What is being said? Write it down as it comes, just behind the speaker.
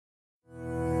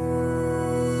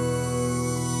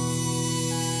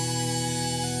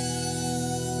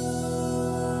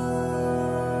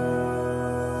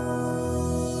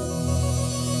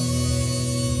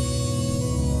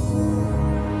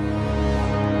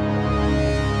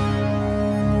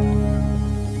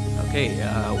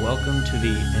Welcome to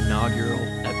the inaugural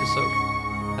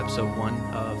episode 1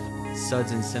 of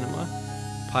Suds in Cinema,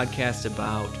 podcast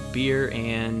about beer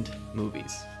and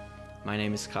movies. My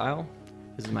name is Kyle.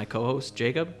 This is my co-host,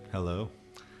 Jacob. Hello.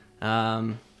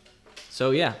 I've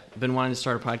been wanting to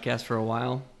start a podcast for a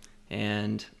while,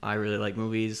 and I really like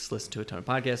movies, listen to a ton of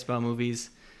podcasts about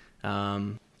movies.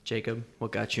 Jacob,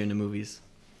 what got you into movies?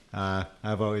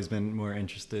 I've always been more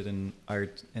interested in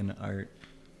art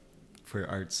for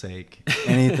art's sake.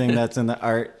 Anything that's in the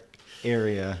art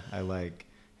area, I like.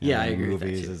 Yeah, I agree with that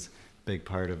movies too. is a big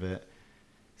part of it.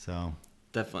 So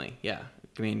Definitely, yeah.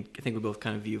 I mean, I think we both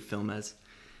kind of view film as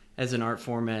an art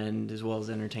form and as well as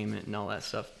entertainment and all that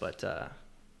stuff. But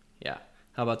yeah,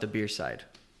 how about the beer side?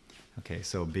 okay,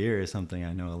 so beer is something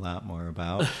I know a lot more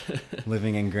about.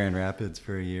 Living in Grand Rapids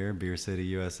for a year, Beer City,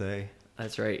 USA.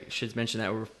 That's right. Should mention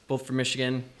that we're both from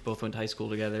Michigan, both went to high school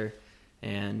together,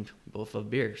 and both love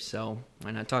beer. So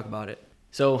why not talk about it?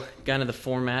 So kind of the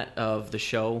format of the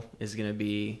show is going to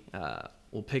be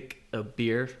we'll pick a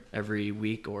beer every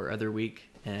week or other week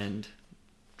and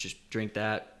just drink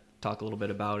that, talk a little bit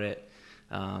about it,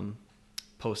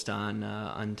 post on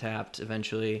Untapped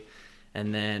eventually,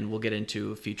 and then we'll get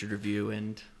into a featured review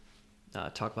and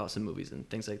talk about some movies and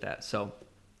things like that. So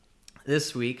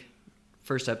this week,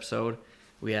 first episode,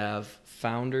 we have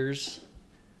Founders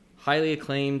highly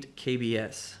acclaimed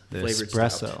KBS The flavored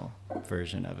espresso stout.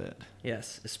 version of it.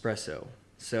 Yes, espresso.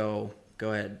 So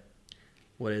go ahead.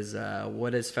 What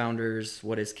is Founders?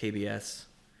 What is KBS?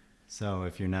 So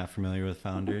if you're not familiar with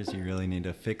Founders, you really need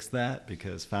to fix that,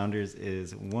 because Founders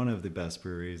is one of the best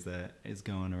breweries that is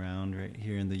going around right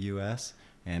here in the U.S.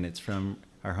 And it's from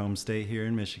our home state here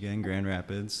in Michigan, Grand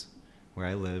Rapids, where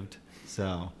I lived.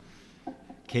 So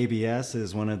KBS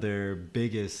is one of their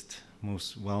biggest,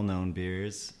 most well-known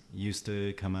beers. Used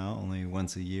to come out only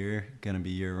once a year, going to be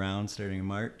year-round starting in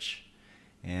March.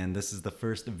 And this is the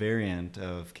first variant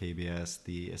of KBS,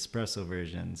 the espresso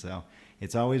version. So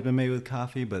it's always been made with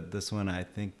coffee, but this one I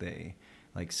think they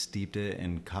steeped it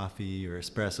in coffee or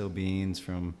espresso beans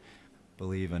from, I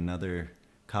believe, another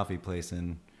coffee place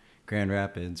in Grand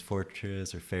Rapids,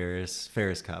 Fortress or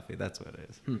Ferris Coffee, that's what it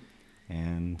is.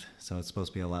 And so it's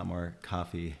supposed to be a lot more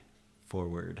coffee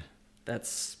forward.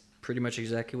 That's pretty much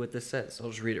exactly what this says.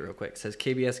 I'll just read it real quick. It says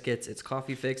KBS gets its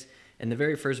coffee fix and the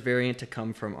very first variant to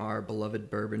come from our beloved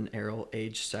bourbon barrel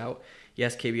aged stout.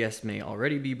 Yes, KBS may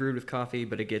already be brewed with coffee,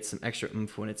 but it gets some extra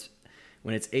oomph when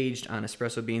it's aged on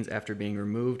espresso beans after being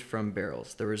removed from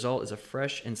barrels. The result is a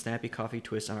fresh and snappy coffee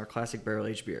twist on our classic barrel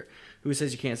aged beer. Who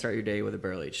says you can't start your day with a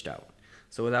barrel aged stout?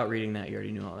 So without reading that, you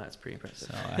already knew all that. It's pretty impressive.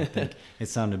 So I think it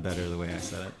sounded better the way I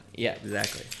said it. Yeah,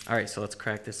 exactly. All right, so let's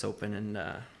crack this open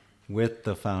and with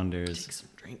the Founders. take some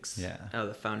drinks. Yeah. Oh,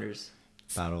 the Founders.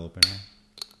 Bottle opener.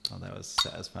 Oh, that was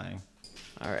satisfying.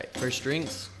 All right, first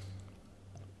drinks.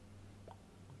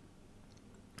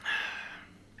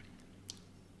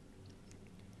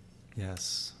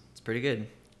 Yes. It's pretty good.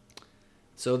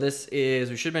 So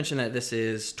we should mention that this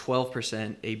is 12%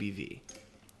 ABV,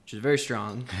 which is very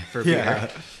strong for beer. Yeah.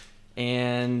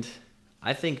 And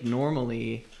I think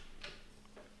normally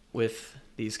with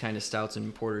these kind of stouts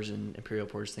and porters and imperial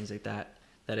porters, things like that,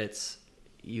 it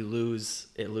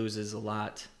loses a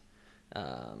lot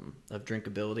of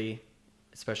drinkability,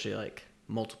 especially like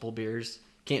multiple beers.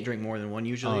 Can't drink more than one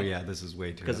usually. Oh yeah, this is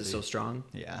way too because heavy. it's so strong.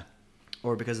 Yeah.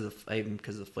 Or because of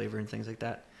the flavor and things like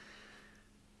that.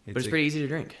 But it's It's pretty easy to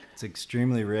drink. It's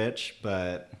extremely rich,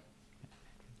 but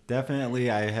definitely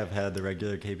I have had the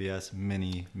regular KBS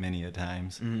many, many a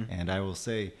times. Mm-hmm. And I will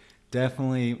say,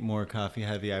 definitely more coffee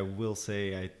heavy. I will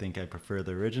say I think I prefer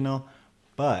the original,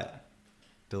 but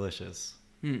delicious.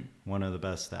 One of the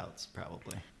best stouts,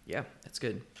 probably. Yeah, that's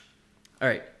good. All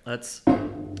right, let's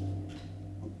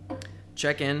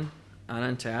check in on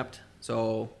Untapped.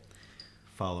 So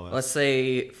Follow us. let's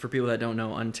say for people that don't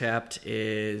know, Untapped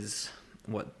is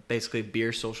basically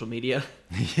beer social media.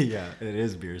 Yeah, it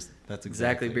is beers. That's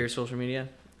exactly Beer social media.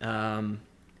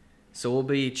 So we'll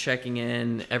be checking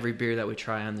in every beer that we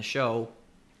try on the show.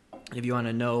 If you want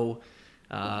to know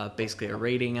basically a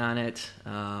rating on it,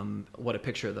 what a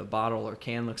picture of the bottle or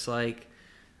can looks like,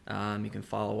 you can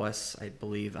follow us. I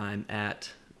believe I'm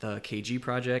at the KG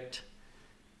Project,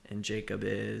 and Jacob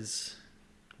is...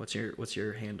 What's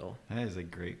your handle? That is a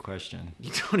great question.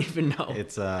 You don't even know.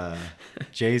 It's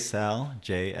JSAL,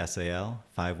 JSAL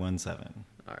 517.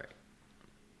 All right.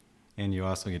 And you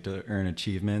also get to earn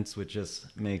achievements, which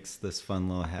just makes this fun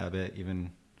little habit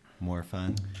even more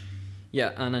fun.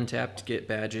 Yeah, on Untapped, get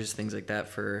badges, things like that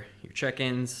for your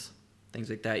check-ins, things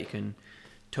like that. You can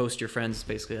toast your friends,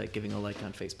 basically like giving a like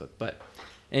on Facebook. But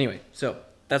anyway, so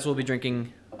that's what we'll be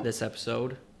drinking this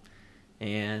episode.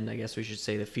 And I guess we should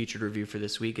say the featured review for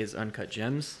this week is Uncut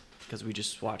Gems, because we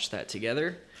just watched that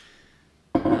together.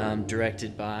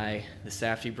 Directed by the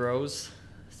Safdie brothers,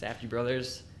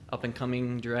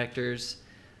 up-and-coming directors,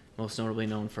 most notably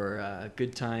known for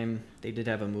Good Time. They did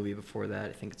have a movie before that.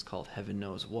 I think it's called Heaven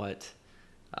Knows What.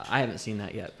 I haven't seen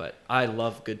that yet, but I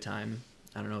love Good Time.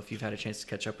 I don't know if you've had a chance to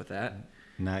catch up with that.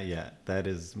 Not yet. That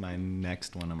is my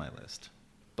next one on my list.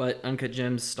 But Uncut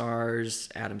Gems stars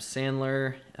Adam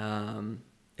Sandler,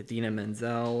 Idina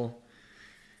Menzel.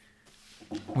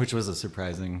 Which was a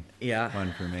surprising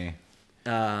one for me.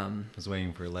 I was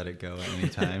waiting for Let It Go at any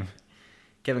time.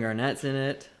 Kevin Garnett's in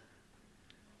it.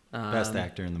 Best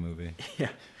actor in the movie. Yeah.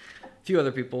 A few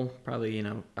other people, probably,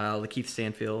 Lakeith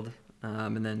Stanfield,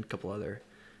 and then a couple other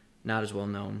not as well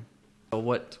known. So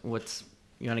what's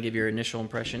you want to give your initial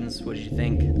impressions? What did you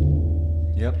think?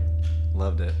 Yep.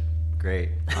 Loved it. Great.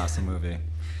 Awesome movie.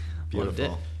 Beautiful.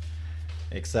 Loved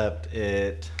it. Except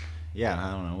I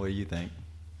don't know. What do you think?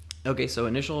 Okay, so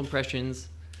initial impressions,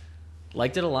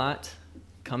 liked it a lot.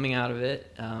 Coming out of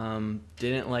it,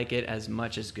 didn't like it as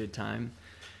much as Good Time.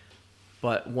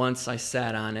 But once I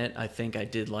sat on it, I think I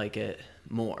did like it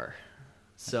more.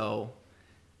 So,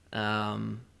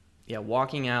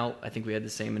 walking out, I think we had the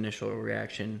same initial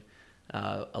reaction.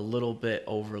 A little bit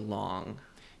over long.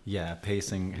 Yeah,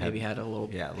 pacing maybe had a little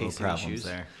little problems issues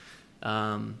there.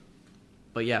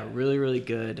 But yeah, really, really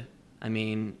good. I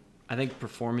mean, I think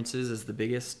performances is the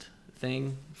biggest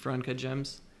thing for Uncut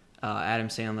Gems. Adam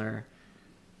Sandler.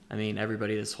 I mean,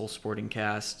 everybody, this whole sporting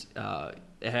cast.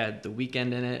 It had The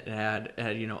Weeknd in it. It had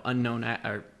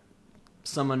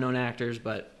some unknown actors,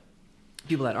 but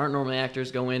people that aren't normally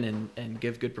actors go in and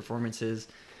give good performances,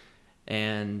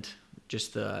 and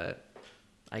just the,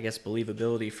 I guess,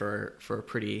 believability for a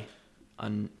pretty, I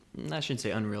shouldn't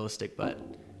say unrealistic, but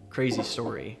crazy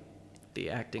story. The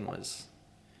acting was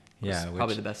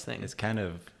probably the best thing. It's kind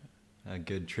of a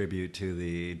good tribute to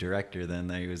the director then,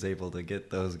 that he was able to get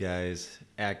those guys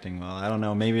acting well. I don't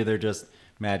know, maybe they're just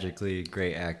magically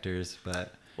great actors,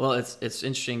 but well, it's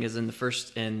interesting is in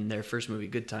their first movie,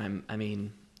 Good Time, I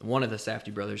mean, one of the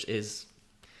Safdie brothers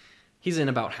he's in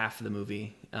about half of the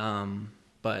movie,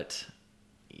 but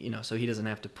so he doesn't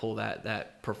have to pull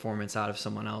that performance out of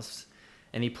someone else,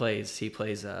 and he plays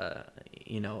a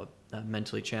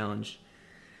mentally challenged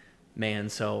man,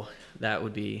 so that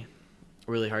would be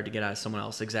really hard to get out of someone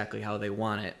else exactly how they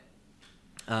want it.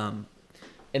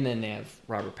 And then they have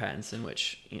Robert Pattinson,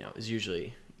 which is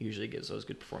usually gives those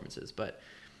good performances, but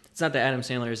it's not that Adam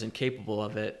Sandler isn't capable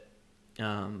of it,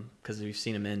 because we've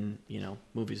seen him in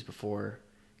movies before,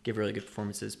 give really good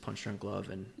performances, Punch Drunk Love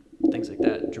and things like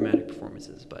that, dramatic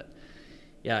performances. But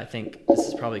yeah, I think this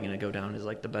is probably going to go down as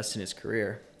like the best in his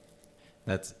career.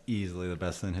 That's easily the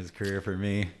best in his career for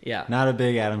me. Yeah. Not a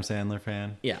big Adam Sandler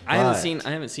fan. Yeah, I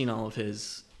haven't seen all of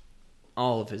his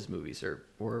movies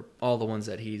or all the ones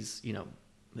that he's,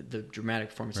 the dramatic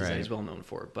performances that he's well known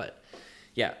for. But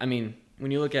yeah, I mean, when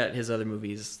you look at his other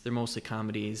movies, they're mostly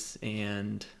comedies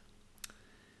and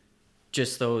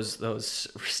just those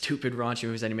stupid raunchy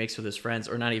movies that he makes with his friends,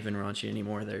 or not even raunchy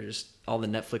anymore. They're just all the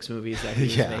Netflix movies that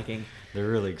he's making. They're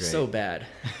really great. So bad.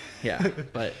 Yeah,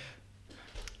 but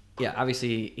yeah,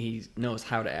 obviously he knows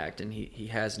how to act, and he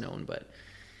has known. But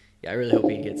yeah, I really hope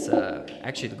he gets.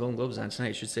 Actually, the Golden Globes on tonight.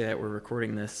 I should say that we're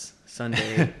recording this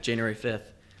Sunday, January 5th.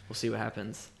 We'll see what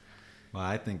happens. Well,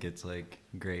 I think it's like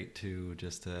great too,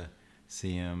 just to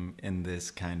see him in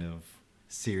this kind of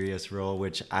serious role,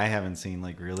 which I haven't seen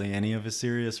like really any of his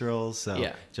serious roles. So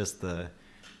yeah. Just the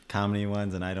comedy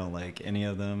ones, and I don't like any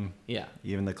of them. Yeah.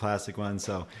 Even the classic ones.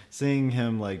 So seeing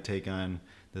him like take on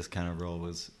this kind of role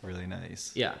was really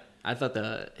nice. Yeah. I thought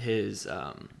his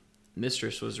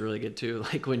mistress was really good too.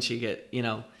 Like when she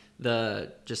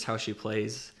just how she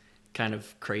plays kind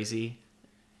of crazy.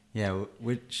 Yeah.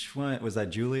 Which one was that?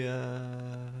 Julia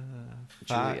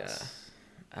Fox?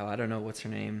 Oh, I don't know what's her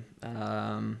name.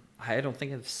 I don't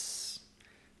think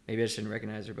maybe I just didn't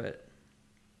recognize her, but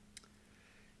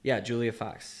yeah, Julia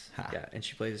Fox. Yeah, and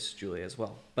she plays Julia as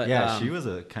well. But yeah, she was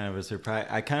a kind of a surprise.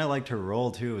 I kind of liked her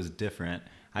role too. It was different.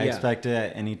 I expected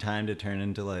at any time to turn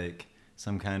into like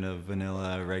some kind of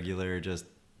vanilla, regular, just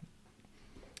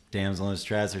damsel in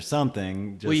distress or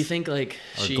something. Just, well, you think like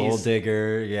she's gold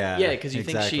digger, yeah. Yeah, because you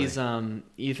think she's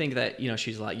you think that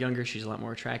she's a lot younger, she's a lot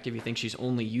more attractive. You think she's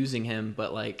only using him,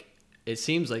 but like it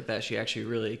seems like that she actually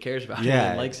really cares about him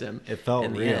and likes him. It felt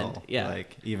in the real. End. Yeah,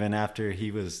 like even after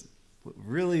he was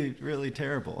really, really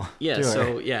terrible. Yeah.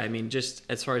 So yeah, I mean, just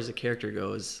as far as the character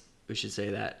goes, we should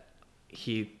say that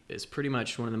he is pretty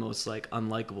much one of the most like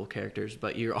unlikable characters,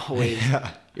 but you're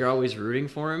always rooting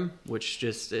for him, which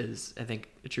just is, I think,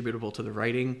 attributable to the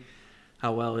writing.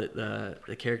 how well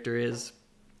the character is,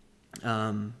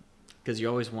 because you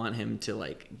always want him to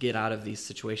like get out of these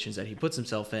situations that he puts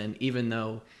himself in, even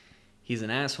though he's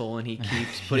an asshole and he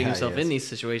keeps putting himself in these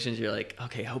situations. You're like,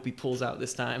 okay, I hope he pulls out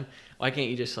this time. Why can't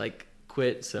you just like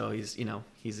quit? So he's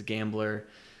a gambler.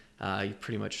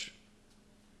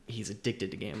 He's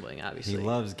addicted to gambling, obviously. He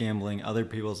loves gambling other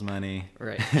people's money.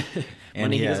 Right. And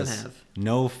money he doesn't has have.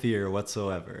 no fear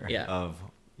whatsoever of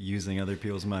using other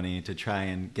people's money to try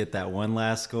and get that one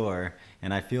last score.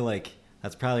 And I feel like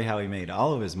that's probably how he made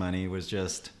all of his money, was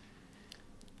just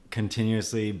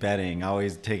continuously betting,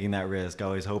 always taking that risk,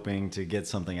 always hoping to get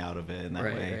something out of it in that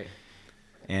way. Right.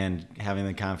 And having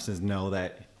the confidence to know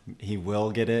that he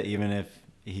will get it even if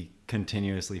he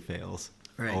continuously fails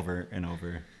over and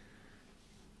over.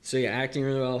 So yeah, acting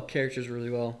really well, characters really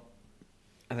well.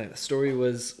 I think the story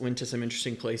went to some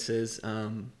interesting places.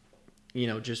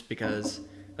 Just because,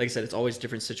 like I said, it's always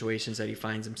different situations that he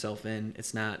finds himself in.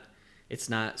 It's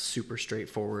not super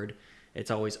straightforward. It's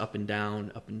always up and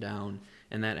down,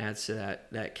 and that adds to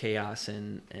that chaos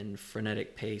and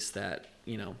frenetic pace that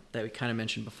that we kind of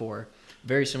mentioned before.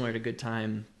 Very similar to Good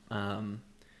Time. A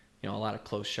lot of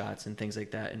close shots and things like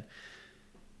that, and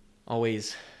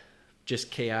always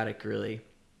just chaotic, really.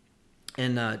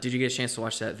 And did you get a chance to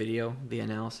watch that video, the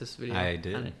analysis video? I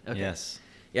did. Okay. Yes.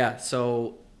 Yeah.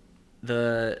 So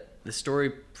the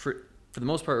story, for the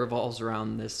most part, revolves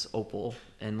around this opal,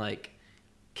 and like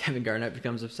Kevin Garnett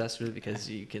becomes obsessed with it because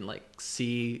you can like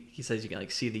see. He says you can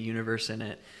like see the universe in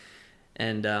it,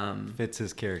 and fits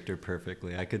his character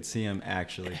perfectly. I could see him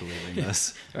actually believing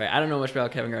this. Right. I don't know much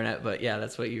about Kevin Garnett, but yeah,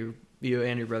 that's what you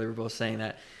and your brother were both saying,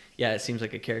 that. Yeah, it seems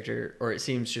like a character, or it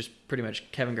seems just pretty much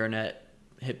Kevin Garnett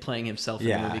playing himself in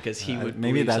the movie, because he would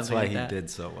maybe that's why like he that. did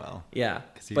so well. Yeah,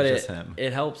 because he was just him.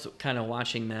 It helps kind of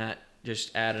watching that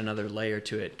just add another layer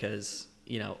to it, because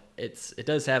it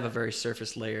does have a very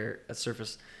surface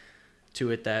to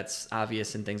it that's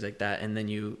obvious and things like that, and then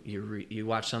you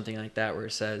watch something like that where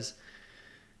it says,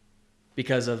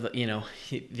 because of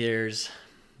there's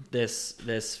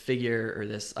this figure or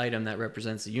this item that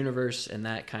represents the universe, and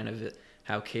that kind of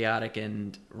how chaotic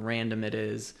and random it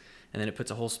is. And then it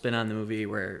puts a whole spin on the movie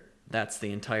where that's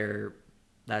his entire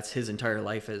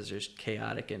life is just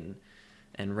chaotic and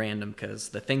random, because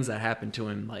the things that happen to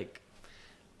him like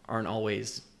aren't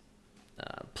always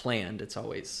planned. It's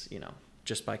always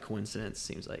just by coincidence,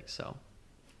 seems like. So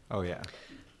oh yeah,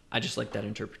 I just like that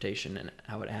interpretation and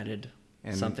how it added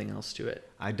something else to it.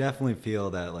 I definitely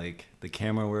feel that like the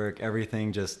camera work,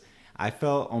 everything, just I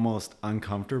felt almost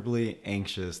uncomfortably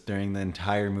anxious during the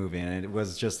entire movie, and it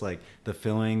was just like the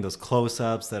filming, those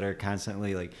close-ups that are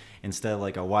constantly like, instead of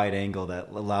like a wide angle that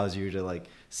allows you to like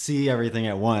see everything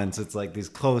at once, it's like these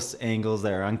close angles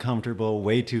that are uncomfortable,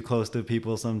 way too close to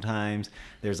people sometimes.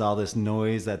 There's all this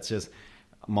noise that's just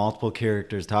multiple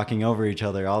characters talking over each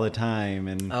other all the time,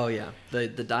 and oh yeah, the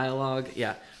dialogue,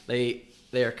 yeah, they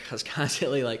are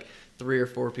constantly like 3 or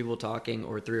 4 people talking,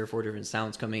 or 3 or 4 different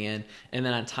sounds coming in, and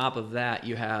then on top of that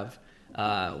you have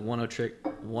 10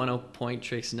 Point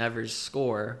Tricks Never's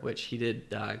score, which he did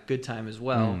Good Time as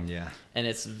well. Yeah, and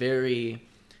it's synthy.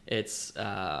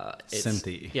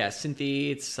 Yeah,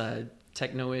 synthy. It's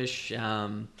techno-ish,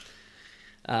 and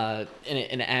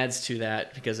it adds to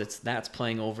that because that's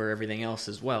playing over everything else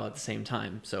as well at the same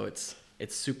time. So it's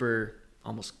super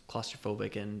almost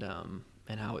claustrophobic and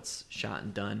how it's shot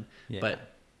and done. Yeah. But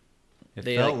it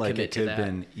felt like it could have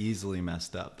been easily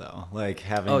messed up, though. Like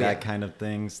having kind of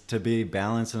things to be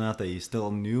balanced enough that you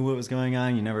still knew what was going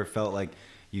on. You never felt like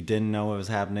you didn't know what was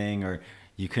happening, or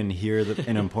you couldn't hear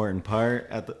an important part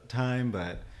at the time.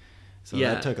 But so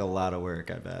that took a lot of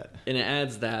work, I bet. And it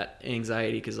adds that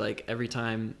anxiety, because like every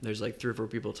time there's like 3 or 4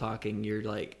 people talking, you're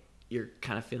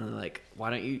kind of feeling like,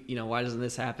 why don't you, why doesn't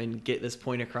this happen? Get this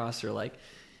point across, or like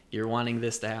you're wanting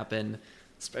this to happen.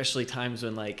 Especially times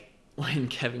when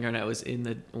Kevin Garnett was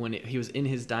he was in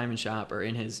his diamond shop or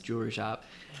in his jewelry shop,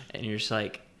 and you're just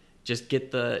like, just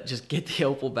get the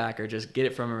opal back, or just get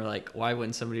it from her. Like, why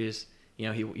wouldn't somebody just,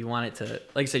 you want it to,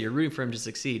 like I said, you're rooting for him to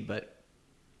succeed, but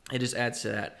it just adds to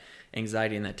that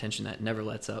anxiety and that tension that never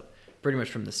lets up pretty much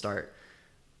from the start.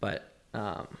 But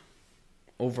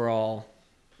overall,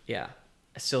 yeah,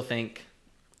 I still think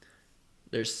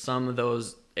there's some of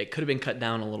those, it could have been cut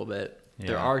down a little bit. Yeah.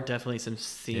 There are definitely some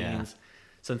scenes,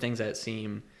 some things that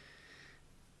seem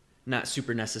not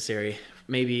super necessary.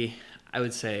 Maybe I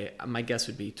would say my guess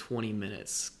would be 20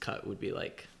 minutes cut would be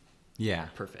like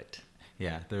perfect.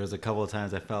 Yeah, there was a couple of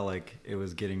times I felt like it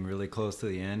was getting really close to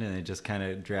the end, and it just kind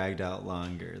of dragged out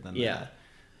longer than that.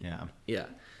 Yeah.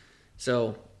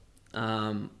 So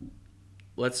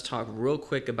let's talk real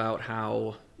quick about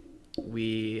how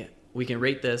we we can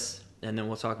rate this, and then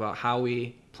we'll talk about how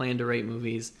we plan to rate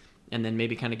movies, and then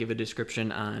maybe kind of give a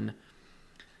description on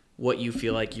what you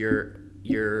feel like your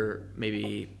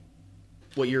maybe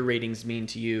what your ratings mean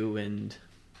to you and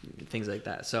things like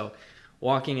that. So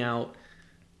walking out,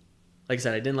 like I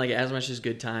said, I didn't like it as much as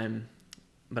Good Time,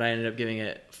 but I ended up giving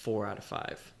it 4 out of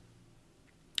 5,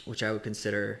 which I would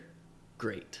consider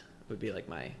great. Would be like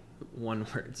my one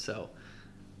word. So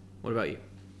what about you?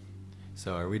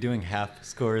 So are we doing half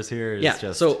scores here? Or Yeah.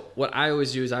 Just... So what I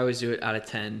always do is I always do it out of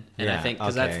 10, and I think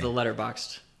because that's the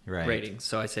Letterboxd rating.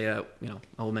 So I say that,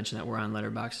 I will mention that we're on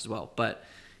Letterboxd as well. But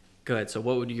go ahead. So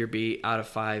what would your be out of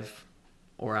 5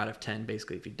 or out of 10?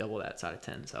 Basically, if you double that, it's out of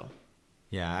 10. So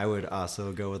yeah, I would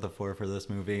also go with a 4 for this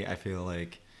movie. I feel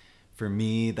like for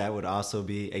me that would also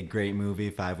be a great movie.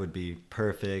 5 would be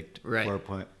perfect. Right.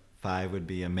 4.5 would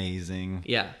be amazing.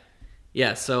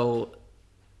 Yeah. So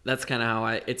that's kind of how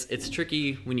it's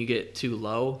tricky when you get too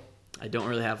low. I don't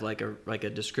really have like a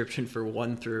description for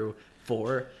 1 through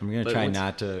 4. I'm gonna try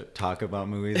not to talk about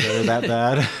movies that are that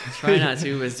bad. Try not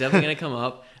to, but it's definitely gonna come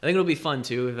up. I think it'll be fun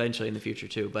too, eventually in the future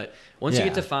too. But once you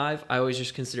get to 5, I always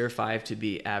just consider 5 to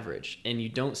be average. And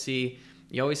you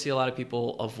always see a lot of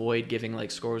people avoid giving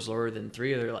like scores lower than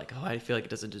 3. They're like, oh, I feel like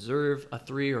it doesn't deserve a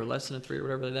 3 or less than a 3 or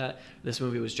whatever like that. This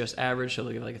movie was just average, so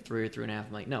they'll give like a 3 or 3.5.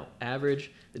 I'm like, no,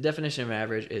 average. The definition of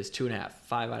average is 2.5,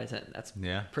 5 out of 10. That's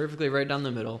perfectly right down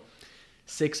the middle.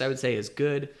 6, I would say, is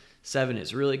good. 7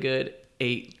 is really good.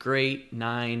 8, great.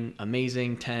 9,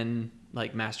 amazing. 10,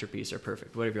 like masterpiece or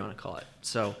perfect, whatever you want to call it.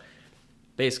 So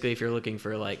basically, if you're looking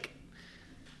for like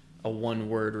a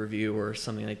 1-word review or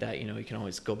something like that, you can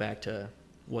always go back to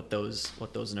what those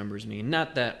numbers mean.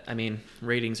 Not that,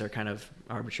 ratings are kind of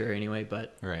arbitrary anyway,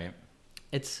 but right.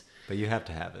 But you have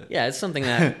to have it. Yeah, it's something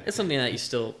that you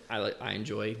still I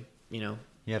enjoy. You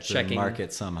have to mark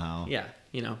it somehow. Yeah,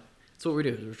 it's what we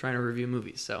do. We're trying to review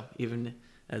movies, so even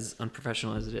as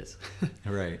unprofessional as it is.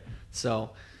 Right. So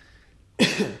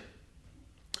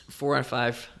 4 out of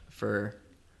 5 for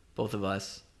both of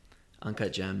us.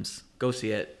 Uncut Gems. Go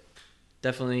see it.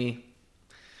 Definitely,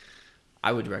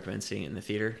 I would recommend seeing it in the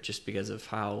theater just because of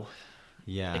how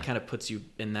it kind of puts you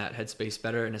in that headspace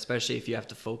better, and especially if you have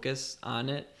to focus on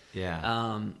it.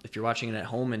 Yeah. If you're watching it at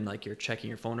home and like you're checking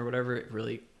your phone or whatever, it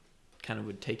really kind of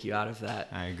would take you out of that.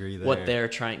 I agree there. What the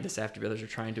Safdie brothers are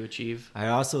trying to achieve. I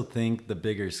also think the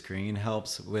bigger screen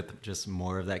helps with just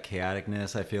more of that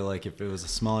chaoticness. I feel like if it was a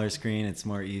smaller screen, it's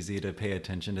more easy to pay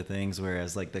attention to things,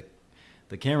 whereas like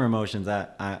the camera motions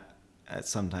I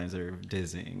sometimes are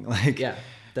dizzying. Like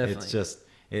definitely. It's just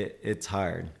it's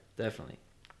hard. Definitely.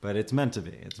 But it's meant to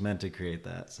be. It's meant to create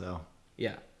that. So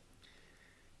yeah.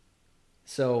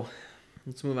 So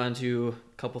let's move on to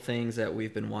a couple things that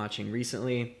we've been watching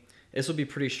recently. This will be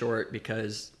pretty short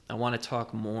because I want to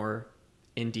talk more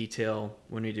in detail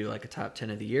when we do like a top 10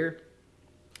 of the year.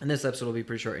 And this episode will be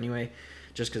pretty short anyway,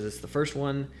 just because it's the first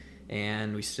one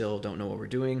and we still don't know what we're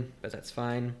doing, but that's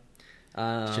fine.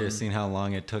 Should have seen how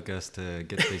long it took us to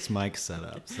get these mics set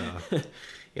up. So,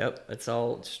 yep, it's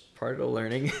all just part of the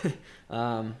learning.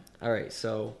 All right,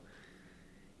 so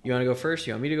you want to go first?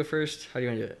 You want me to go first? How do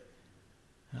you want to do it?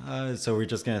 So we're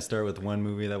just gonna start with one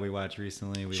movie that we watched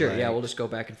recently. Sure. Yeah, we'll just go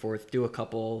back and forth, do a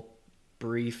couple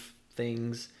brief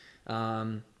things,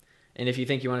 and if you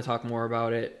think you want to talk more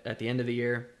about it at the end of the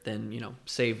year, then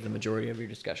save the majority of your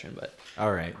discussion. But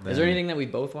all right, is there anything that we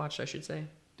both watched? I should say.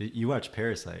 Did you watch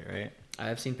Parasite, right? I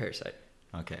have seen Parasite.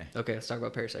 Okay. Let's talk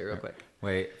about Parasite real quick.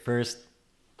 Wait, first,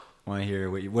 I want to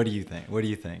hear what do you think? What do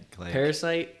you think? Like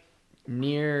Parasite,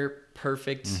 near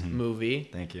perfect movie.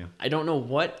 Thank you. I don't know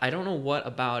what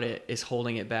about it is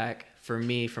holding it back for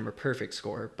me from a perfect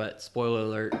score, but spoiler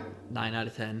alert, 9 out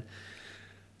of 10.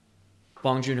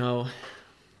 Bong Joon-ho,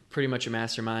 pretty much a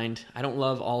mastermind. I don't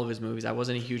love all of his movies. I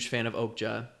wasn't a huge fan of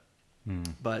Okja,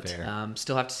 but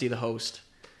still have to see The Host.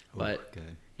 But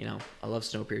good. I love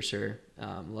Snowpiercer.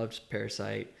 Loved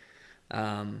Parasite.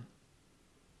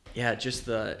 Just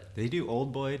the. They do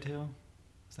Old Boy too.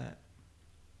 Is that?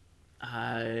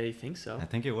 I think so. I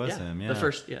think it was him. Yeah. The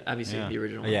first, obviously the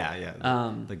original one. Yeah.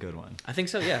 The good one. I think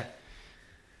so. Yeah.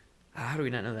 How do we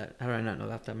not know that? How do I not know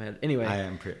that off the top of my head? Anyway,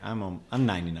 I'm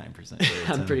 99% sure.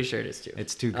 I'm pretty sure it is too.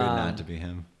 It's too good not to be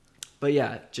him. But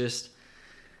yeah, just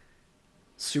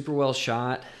super well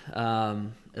shot.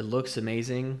 It looks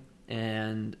amazing,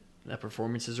 and the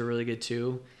performances are really good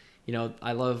too.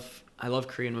 I love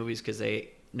Korean movies because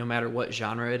no matter what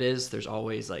genre it is, there's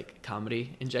always like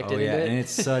comedy injected into it. And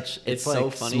it's it's like so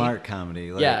funny. Smart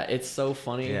comedy. Like, it's so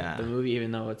funny. Yeah. The movie,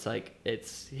 even though it's like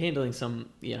it's handling some,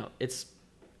 it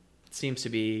seems to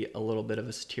be a little bit of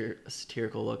a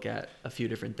satirical look at a few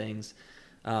different things.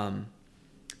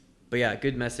 But yeah,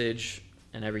 good message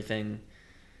and everything.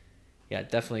 Yeah,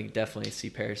 definitely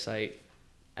see Parasite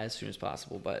as soon as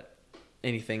possible. But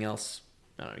anything else?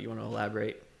 I don't know, you want to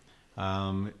elaborate?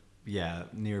 Yeah,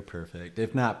 near perfect.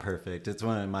 If not perfect, it's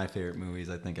one of my favorite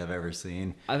movies I think I've ever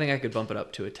seen. I think I could bump it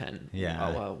up to a 10.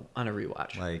 Yeah. On a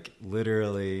rewatch. Like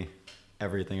literally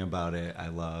everything about it I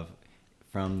love,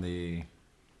 from the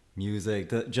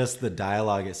music, just the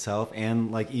dialogue itself,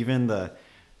 and like even the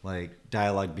like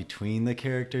dialogue between the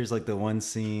characters, like the one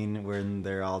scene when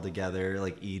they're all together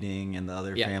like eating and the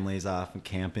other family's off and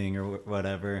camping or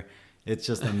whatever. It's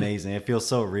just amazing. It feels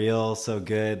so real, so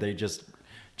good. They just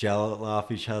gel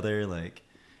off each other. Like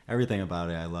everything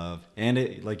about it I love. And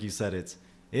it, like you said, it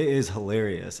is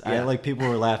hilarious. Yeah. Like people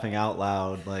were laughing out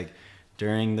loud like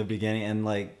during the beginning, and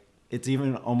like it's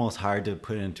even almost hard to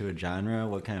put into a genre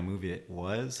what kind of movie it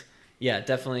was. Yeah,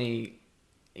 definitely.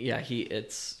 Yeah,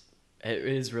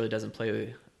 it really doesn't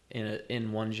play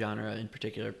in one genre in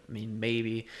particular. I mean,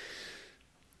 maybe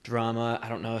drama. I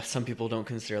don't know. Some people don't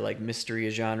consider like mystery a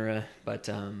genre, but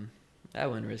I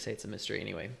wouldn't really say it's a mystery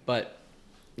anyway. But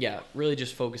yeah, really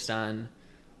just focused on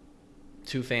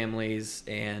two families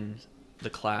and the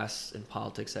class and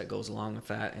politics that goes along with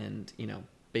that, and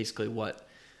basically what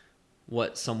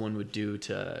someone would do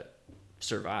to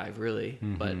survive, really.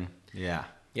 Mm-hmm. But yeah,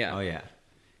 oh yeah,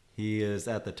 he is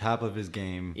at the top of his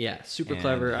game. Yeah, super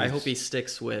clever. I hope he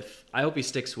sticks with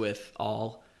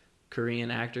all Korean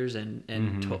actors and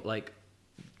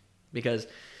because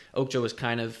Okja was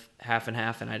kind of half and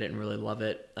half, and I didn't really love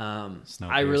it.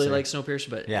 I really like Snowpiercer,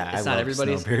 but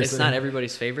it's not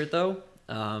everybody's favorite though.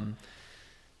 And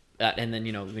then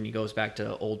when he goes back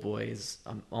to Old Boy is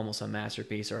almost a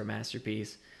masterpiece.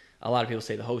 A lot of people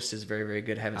say The Host is very, very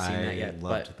good. Haven't seen that yet. I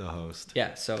loved The Host.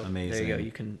 Yeah, so amazing. There you go.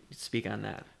 You can speak on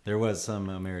that. There was some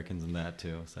Americans in that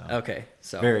too. So okay,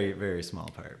 so very, very small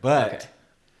part, but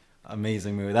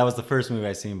amazing movie. That was the first movie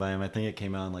I seen by him. I think it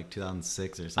came out in like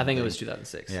 2006 or something. I think it was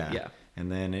 2006. Yeah.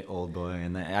 And then Old Boy,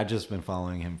 and then I've just been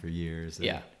following him for years.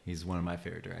 Yeah, he's one of my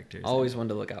favorite directors. Always one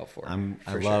to look out for.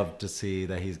 I love to see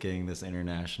that he's getting this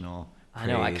international praise.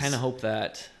 I know. I kind of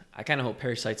hope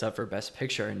Parasite's up for Best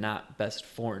Picture and not Best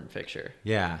Foreign Picture.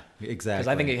 Yeah, exactly. Because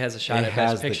I think it has a shot at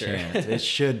Best Picture. It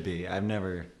should be. I've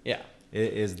never. Yeah.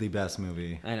 It is the best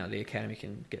movie. I know, the Academy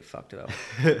can get fucked up.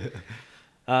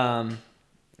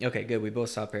 Okay, good. We both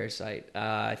saw Parasite.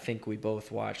 I think we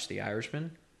both watched The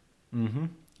Irishman. Mm-hmm.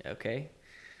 Okay.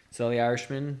 So The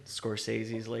Irishman,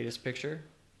 Scorsese's latest picture.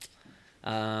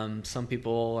 Some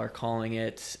people are calling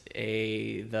it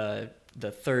the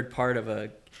third part of a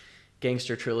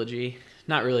gangster trilogy.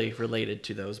 Not really related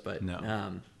to those, but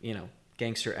no.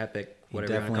 Gangster epic, He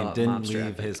whatever you want to call it. definitely didn't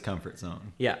leave his comfort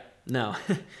zone. Yeah. No.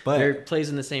 But it plays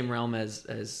in the same realm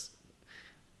as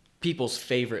people's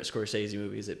favorite Scorsese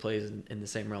movies. It plays in the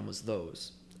same realm as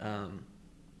those.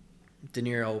 De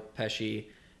Niro, Pesci,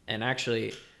 and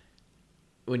actually,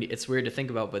 it's weird to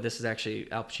think about, but this is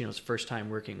actually Al Pacino's first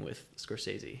time working with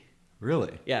Scorsese.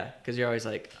 Really? Yeah, because you're always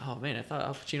like, oh man, I thought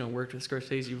Al Pacino worked with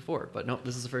Scorsese before, but nope,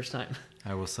 this is the first time.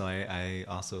 I will say I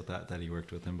also thought that he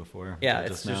worked with him before. Yeah,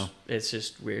 it's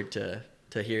just weird to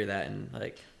hear that, and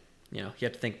like, you have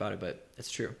to think about it, but it's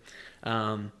true.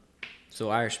 So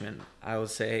Irishman, I would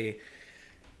say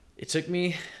it took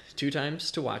me 2 times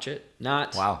to watch it.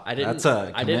 Wow, I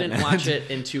didn't watch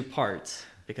it in 2 parts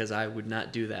because I would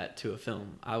not do that to a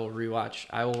film. I will watch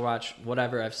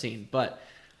whatever I've seen, but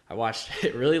I watched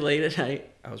it really late at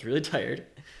night. I was really tired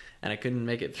and I couldn't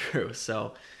make it through.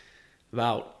 So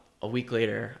about a week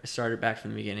later, I started back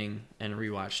from the beginning and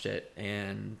rewatched it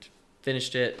and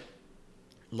finished it.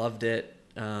 Loved it.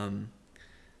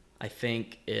 I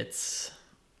think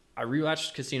I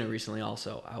rewatched Casino recently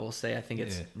also. I will say I think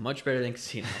it's much better than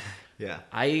Casino. Yeah.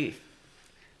 I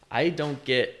don't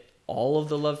get all of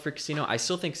the love for Casino. I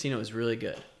still think Casino is really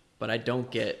good, but I don't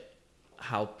get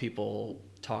how people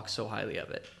talk so highly of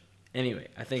it. Anyway,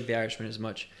 I think The Irishman is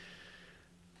much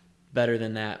better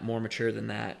than that, more mature than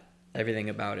that. Everything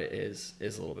about it is a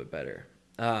little bit better.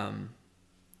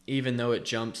 Even though it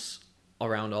jumps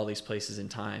around all these places in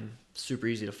time, super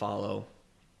easy to follow.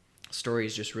 Story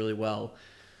is just really well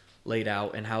laid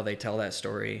out, and how they tell that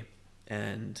story,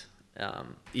 and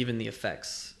even the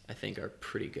effects I think are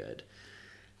pretty good.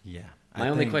 Yeah. My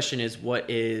only question is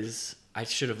I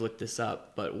should have looked this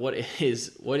up, but what age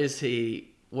is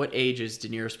De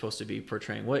Niro supposed to be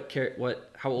portraying?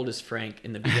 How old is Frank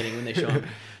in the beginning when they show him?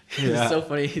 It's so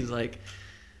funny. He's like,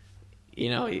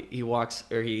 he walks,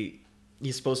 or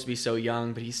he's supposed to be so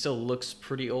young, but he still looks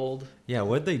pretty old. Yeah,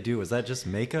 what'd they do? Was that just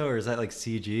makeup, or is that like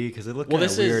CG? Because it looked kind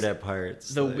of weird at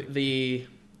parts.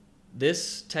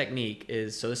 this technique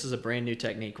is, so this is a brand new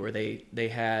technique where they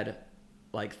had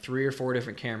like 3 or 4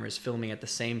 different cameras filming at the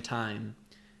same time,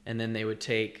 and then they would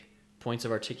take points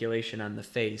of articulation on the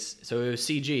face. So it was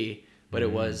CG, but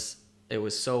it was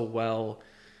so well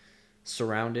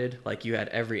surrounded, like you had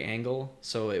every angle,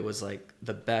 so it was like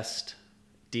the best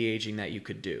de-aging that you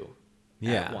could do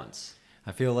at once.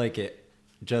 I feel like it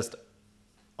just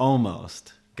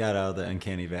almost got out of the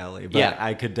uncanny valley, but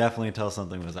I could definitely tell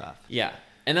something was off. Yeah.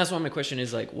 And that's why my question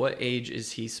is, like, what age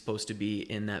is he supposed to be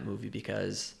in that movie?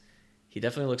 Because he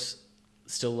definitely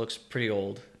still looks pretty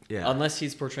old. Yeah. Unless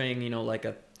he's portraying, like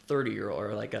a 30-year-old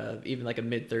or like even like a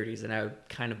mid-30s, and I would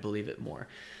kind of believe it more.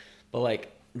 But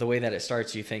like the way that it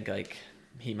starts, you think like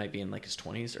he might be in like his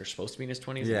 20s or supposed to be in his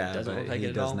 20s. Yeah, and it doesn't but look like he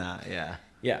it does at all. not. Yeah.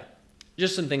 Yeah.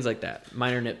 Just some things like that.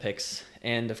 Minor nitpicks.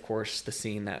 And of course, the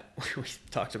scene that we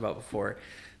talked about before,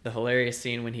 the hilarious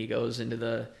scene when he goes into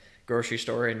the grocery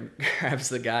store and grabs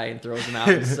the guy and throws him out.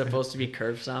 It's supposed to be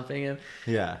curb stomping him.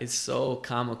 Yeah. It's so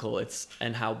comical.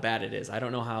 And how bad it is. I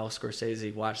don't know how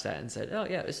Scorsese watched that and said, "Oh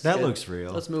yeah, this is that good. looks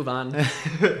real. Let's move on."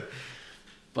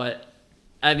 But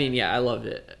I mean, yeah, I loved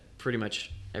it. Pretty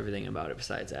much everything about it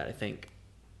besides that. I think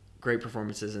great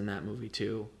performances in that movie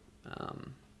too.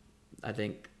 I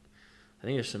think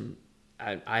there's some.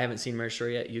 I haven't seen Marriage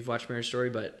Story yet. You've watched Marriage Story,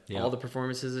 but all the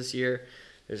performances this year,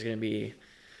 there's going to be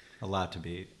a lot to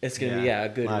beat. It's going to be a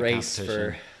good race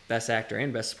for Best Actor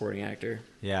and Best Supporting Actor.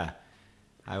 Yeah.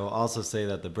 I will also say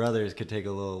that the brothers could take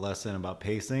a little lesson about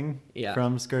pacing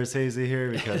from Scorsese here,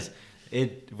 because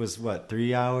it was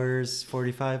 3 hours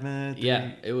 45 minutes.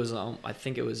 Yeah, it was. I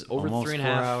think it was over almost 3.5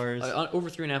 hours. Over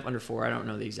 3.5, under 4. I don't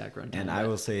know the exact runtime. And I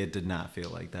will say it did not feel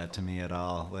like that to me at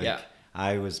all.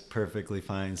 I was perfectly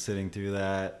fine sitting through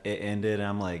that. It ended, and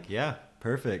I'm like, yeah,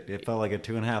 perfect. It felt like a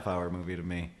 2.5 hour movie to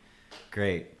me.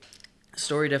 Great.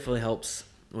 Story definitely helps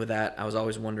with that. I was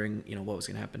always wondering, what was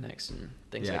going to happen next and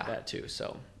things like that too.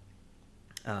 So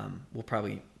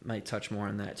we'll might touch more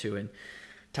on that too. And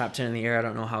top 10 in the air, I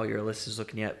don't know how your list is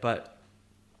looking yet, but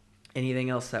anything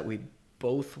else that we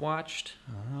both watched?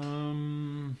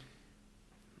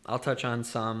 I'll touch on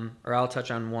some, or I'll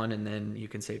touch on one, and then you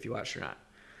can say if you watched or not.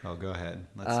 Oh, go ahead.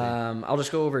 Let's see. I'll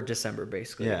just go over December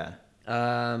basically. Yeah.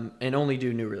 And only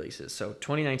do new releases. So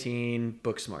 2019,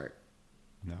 Booksmart.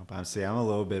 No, but I'm a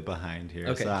little bit behind here.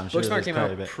 Okay. So I'm sure Booksmart came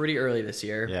out bit... pretty early this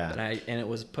year. Yeah. And it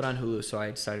was put on Hulu, so I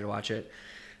decided to watch it.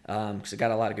 Because it got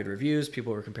a lot of good reviews.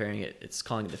 People were comparing it. It's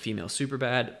calling it the female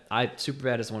Superbad.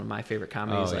 Superbad is one of my favorite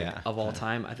comedies of all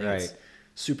time. I think it's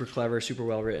super clever, super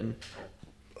well written.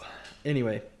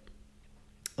 Anyway,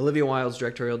 Olivia Wilde's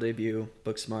directorial debut,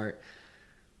 Booksmart,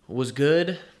 was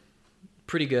good,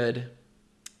 pretty good.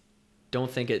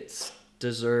 Don't think it's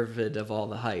deserved of all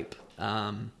the hype.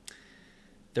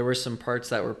 There were some parts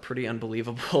that were pretty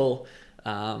unbelievable,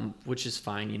 which is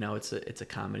fine. It's a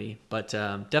comedy, but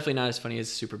definitely not as funny as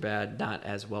Superbad, not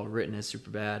as well written as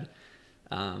Superbad.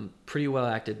 Pretty well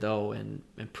acted though, and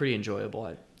pretty enjoyable.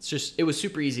 It was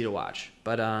super easy to watch,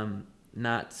 but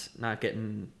not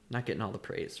getting all the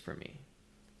praise from me.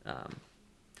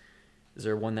 Is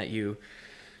there one that you?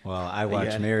 Well, I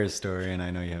watched Marriage Story, and I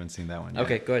know you haven't seen that one yet.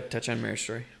 Okay, go ahead. Touch on Marriage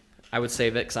Story. I would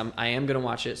save it because I am going to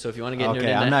watch it. So if you want to get into it.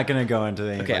 Okay, I'm not going to go into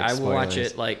any I will watch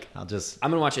it. I'm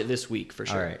going to watch it this week for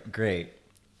sure. All right, great.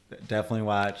 Definitely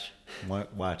watch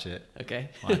it. Okay.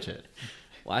 Watch it.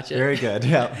 Watch it. Very good.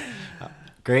 Yeah.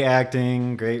 Great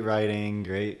acting, great writing,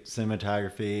 great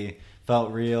cinematography.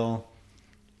 Felt real.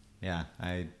 Yeah,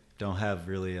 I don't have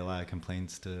really a lot of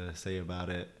complaints to say about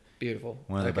it. Beautiful.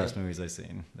 One of the best movies I've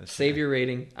seen. Save your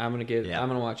rating. I'm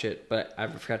gonna watch it, but I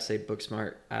forgot to say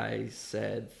Booksmart. I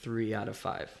said 3 out of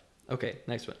 5. Okay,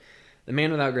 next one. The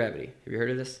Man Without Gravity. Have you heard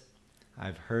of this?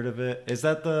 I've heard of it. Is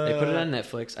that They put it on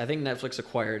Netflix. I think Netflix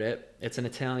acquired it. It's an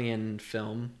Italian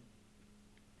film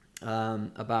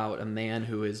about a man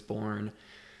who is born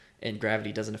and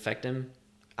gravity doesn't affect him.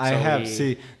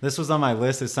 This was on my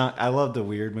list. I love the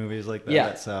weird movies like that.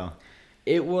 Yeah. So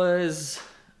it was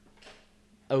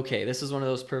okay. This is one of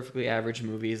those perfectly average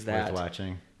movies that worth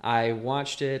watching. I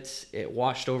watched it. It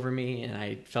washed over me, and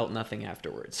I felt nothing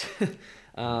afterwards.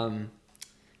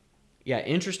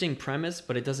 Interesting premise,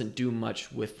 but it doesn't do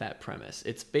much with that premise.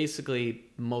 It's basically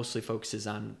mostly focuses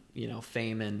on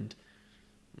fame and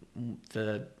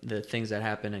the things that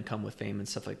happen and come with fame and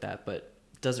stuff like that, but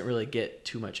doesn't really get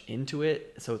too much into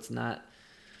it. So it's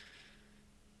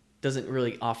doesn't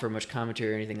really offer much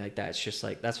commentary or anything like that. It's just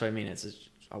like, that's what I mean.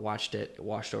 I watched it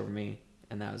washed over me,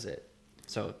 and that was it.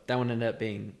 So that one ended up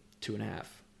being 2.5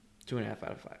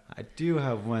 out of 5. I do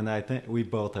have one that I think we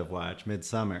both have watched,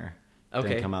 Midsummer. Okay.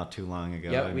 Didn't come out too long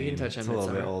ago. Yeah, we can touch on It's a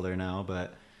little bit older now,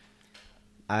 but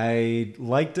I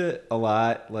liked it a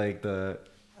lot. Like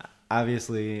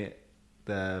obviously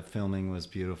the filming was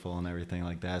beautiful and everything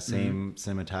like that. Same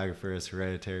cinematographer as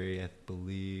Hereditary, I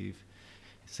believe.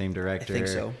 Same director. I think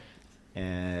so.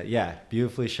 And yeah,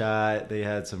 beautifully shot. They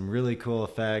had some really cool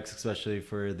effects, especially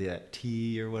for the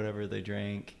tea or whatever they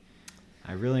drank.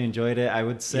 I really enjoyed it. I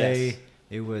would say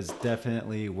it was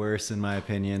definitely worse, in my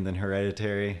opinion, than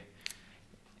Hereditary,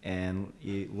 and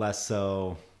less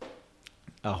so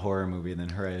a horror movie than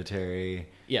Hereditary.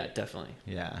 Yeah, definitely.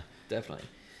 Yeah. Definitely.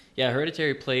 Yeah,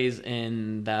 Hereditary plays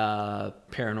in the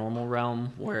paranormal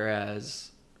realm,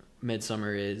 whereas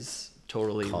Midsummer is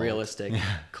totally Cult. realistic,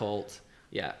 cult.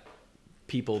 Yeah,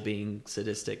 people being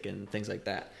sadistic and things like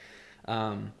that.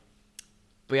 But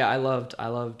yeah, I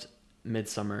loved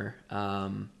Midsummer.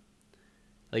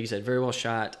 Like you said, very well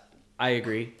shot. I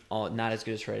agree. Not as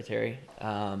good as Hereditary.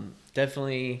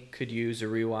 Definitely could use a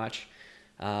rewatch.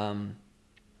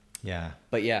 Yeah.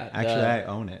 But yeah. Actually, I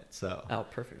own it, so. Oh,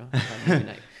 perfect. Oh, that'd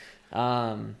be nice.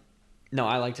 No,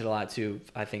 I liked it a lot too.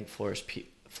 I think Florence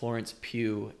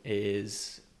Pugh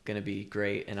is going to be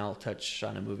great, and I'll touch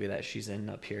on a movie that she's in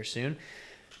up here soon.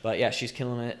 But yeah, she's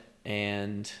killing it,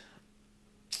 and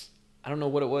I don't know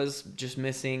what it was just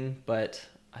missing, but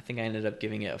I think I ended up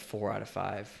giving it a 4 out of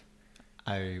 5.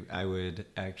 I would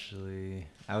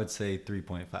say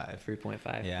 3.5.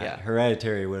 3.5. Yeah.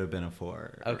 Hereditary would have been a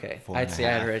 4. Okay. 4 I'd say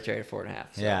I had Hereditary at 4.5.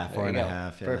 So yeah, 4.5.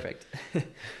 Yeah. Perfect.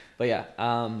 But yeah,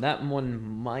 that one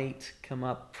might come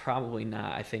up. Probably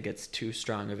not. I think it's too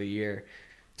strong of a year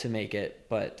to make it,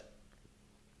 but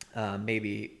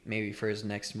maybe for his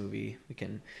next movie we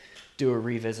can do a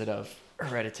revisit of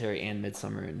Hereditary and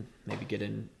Midsummer and maybe get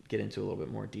into a little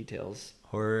bit more details.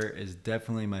 Horror is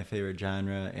definitely my favorite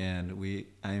genre, and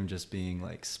I am just being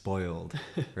like spoiled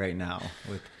right now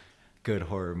with good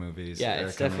horror movies. Yeah, that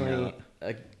it's are coming definitely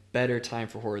out. a better time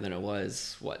for horror than it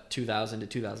was 2000 to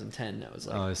 2010. That was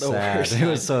like It's the sad. worst It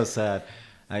was time. so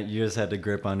sad. You just had to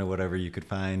grip onto whatever you could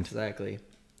find. Exactly.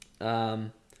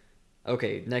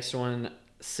 Okay, next one,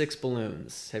 Six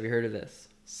Balloons. Have you heard of this?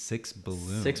 6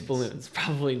 balloons. 6 Balloons.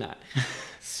 Probably not.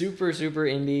 Super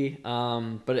indie.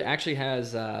 But it actually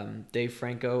has Dave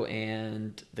Franco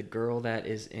and the girl that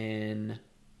is in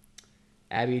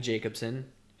Abby Jacobson.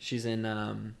 She's in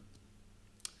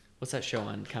what's that show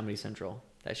on Comedy Central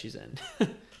that she's in?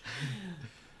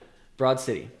 Broad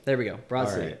City. There we go. Broad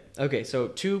All City. right. Okay, so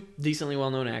 2 decently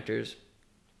well-known actors.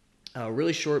 A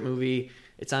really short movie.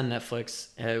 It's on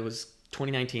Netflix. It was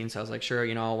 2019, so I was like, sure,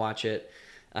 I'll watch it.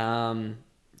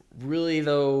 Really,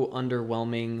 though,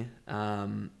 underwhelming. I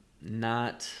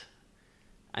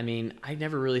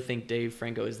never really think Dave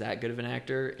Franco is that good of an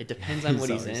actor. It depends on what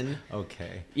he's in.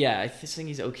 Okay. Yeah, I just think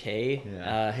he's okay.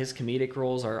 Yeah. His comedic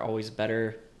roles are always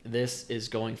better. This is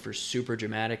going for super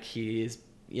dramatic. He is,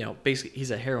 basically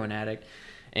he's a heroin addict,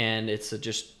 and it's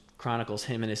just chronicles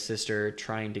him and his sister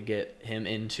trying to get him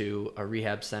into a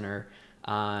rehab center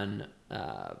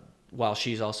while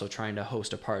she's also trying to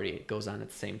host a party. It goes on at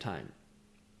the same time.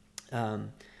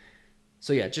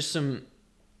 So yeah, just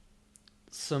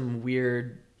some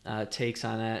weird takes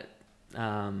on that.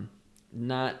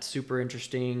 Not super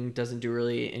interesting. Doesn't do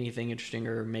really anything interesting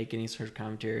or make any sort of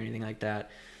commentary or anything like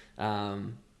that.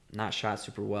 Not shot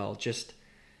super well. Just,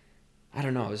 I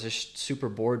don't know. I was just super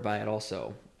bored by it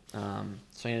also. So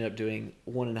I ended up doing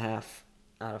 1.5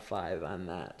 out of 5 on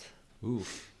that.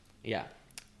 Oof. Yeah.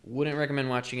 Wouldn't recommend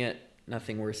watching it.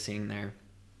 Nothing worth seeing there.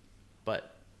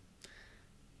 But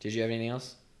did you have anything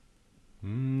else?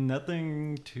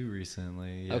 Nothing too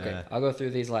recently. Yeah. Okay, I'll go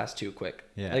through these last 2 quick.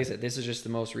 Yeah. Like I said, this is just the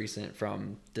most recent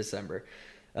from December.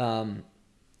 And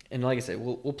like I said,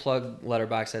 we'll plug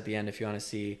Letterboxd at the end if you want to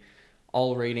see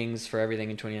all ratings for everything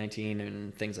in 2019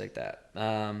 and things like that.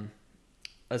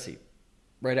 Let's see.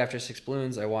 Right after 6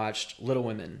 Balloons, I watched Little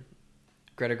Women,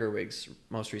 Greta Gerwig's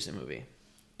most recent movie.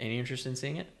 Any interest in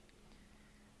seeing it?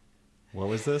 What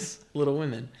was this? Little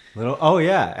Women. Oh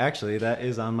yeah, actually that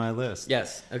is on my list.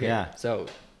 Yes. Okay. Yeah. So,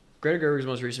 Greta Gerwig's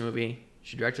most recent movie.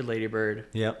 She directed Lady Bird.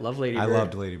 Yep. Love Lady Bird. I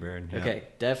loved Lady Bird. Yep. Okay,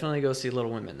 definitely go see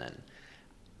Little Women then.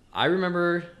 I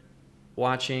remember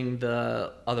watching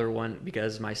the other one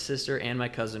because my sister and my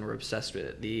cousin were obsessed with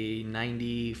it. The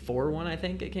 94 one, I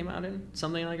think it came out in,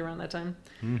 something like around that time.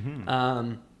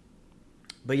 Mm-hmm.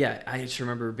 But yeah, I just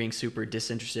remember being super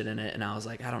disinterested in it, and I was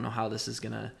like, I don't know how this is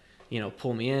gonna,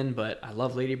 pull me in. But I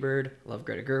love Lady Bird, love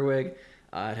Greta Gerwig.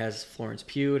 It has Florence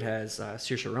Pugh, it has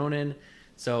Saoirse Ronan,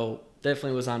 so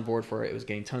definitely was on board for it. It was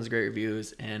getting tons of great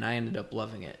reviews, and I ended up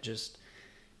loving it. Just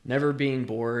never being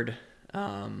bored.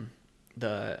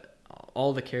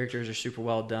 All the characters are super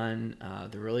well done.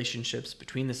 The relationships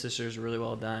between the sisters are really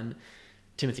well done.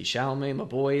 Timothy Chalamet, my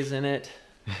boy, is in it.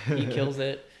 He kills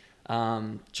it.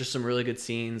 Just some really good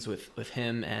scenes with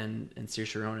him and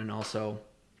Saoirse Ronan also,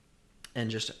 and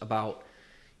just about,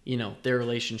 you know, their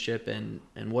relationship and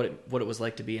what it was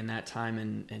like to be in that time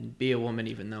and be a woman,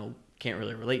 even though can't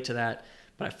really relate to that,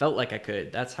 but I felt like I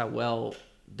could. That's how well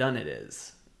done it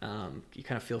is. You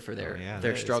kind of feel for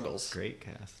their struggles. Great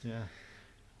cast, yeah.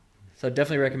 So I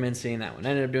definitely recommend seeing that one. I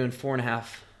ended up doing 4.5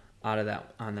 out of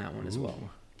that on that one as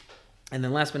well. And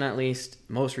then last but not least,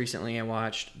 most recently I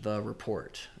watched The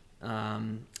Report.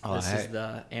 This is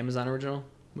the Amazon original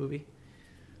movie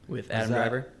with Adam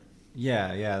Driver.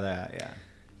 Yeah.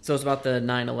 So it's about the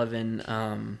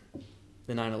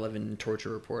 9/11 torture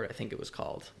report, I think it was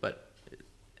called. But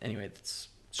anyway, it's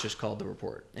just called The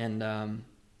Report. And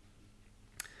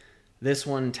this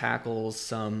one tackles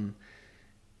some.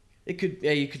 You could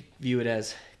view it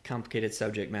as complicated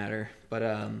subject matter, but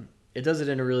it does it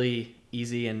in a really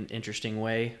easy and interesting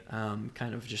way.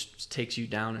 Kind of just takes you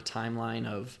down a timeline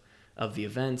of the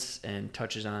events and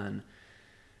touches on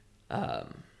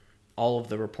all of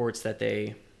the reports that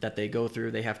they go through.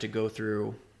 They have to go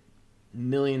through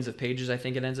millions of pages, I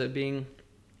think it ends up being,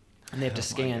 and they have to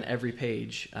scan every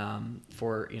page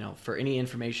for any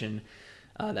information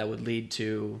that would lead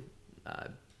to.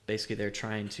 Basically, they're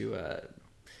trying to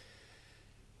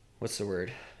what's the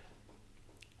word?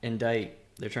 Indict.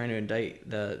 They're trying to indict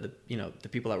the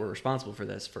people that were responsible for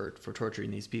this, for torturing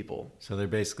these people. So they're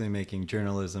basically making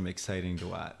journalism exciting to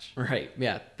watch. Right.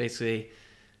 Yeah. Basically,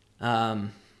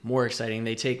 more exciting.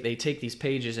 They take these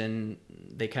pages and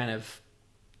they kind of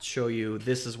show you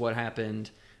this is what happened.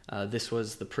 This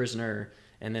was the prisoner,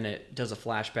 and then it does a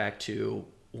flashback to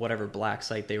whatever black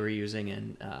site they were using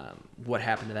and what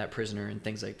happened to that prisoner and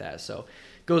things like that. So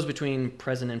it goes between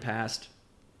present and past.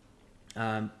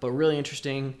 But really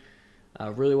interesting,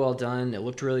 really well done. It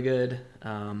looked really good.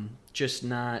 Just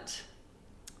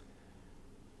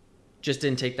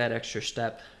didn't take that extra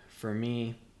step for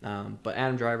me. But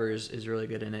Adam Driver is really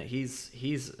good in it.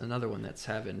 He's another one that's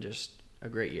having just a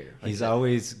great year. Like he's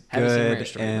always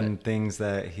good in things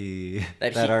that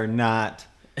are not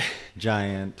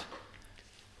giant.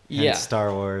 Yeah.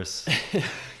 Star Wars.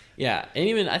 Yeah, and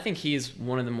even I think he's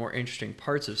one of the more interesting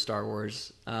parts of Star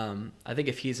Wars. I think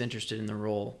if he's interested in the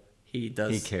role, he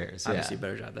cares. Obviously, a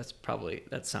better job.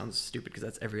 That sounds stupid because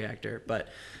that's every actor, but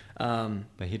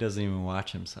he doesn't even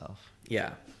watch himself.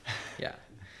 Yeah.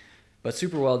 But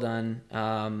super well done.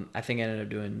 I think I ended up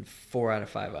doing 4 out of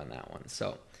 5 on that one.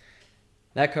 So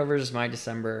that covers my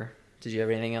December. Did you have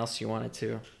anything else you wanted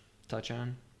to touch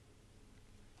on?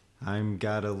 I've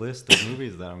got a list of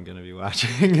movies that I'm going to be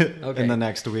watching in the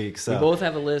next week. So we both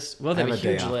have a list. We both have a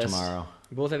huge list tomorrow.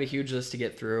 We both have a huge list to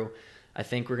get through. I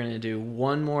think we're going to do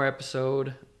one more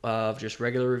episode of just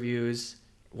regular reviews,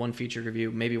 one featured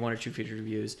review, maybe 1 or 2 featured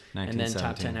reviews, and then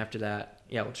top 10 after that.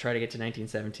 Yeah, we'll try to get to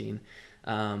 1917.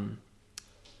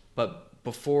 But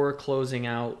before closing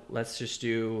out, let's just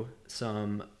do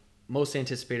some most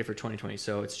anticipated for 2020.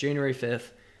 So it's January 5th.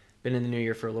 Been in the new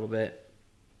year for a little bit.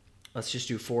 Let's just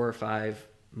do 4 or 5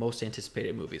 most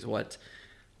anticipated movies. What's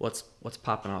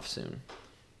popping off soon?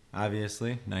 Obviously,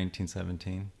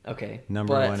 1917. Okay.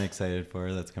 Number 1 excited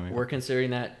for that's coming. We're considering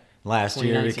that last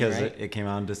year because right? it came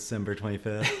out on December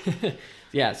 25th.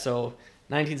 Yeah, so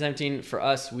 1917 for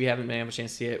us, we haven't been able to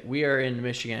chance to see it. We are in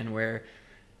Michigan where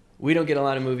we don't get a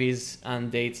lot of movies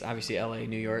on dates. Obviously, LA,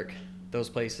 New York, those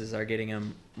places are getting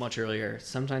them much earlier.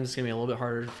 Sometimes it's going to be a little bit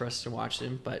harder for us to watch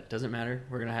them, but it doesn't matter.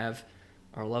 We're going to have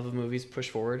our love of movies push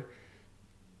forward.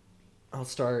 I'll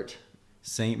start.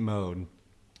 Saint Mode.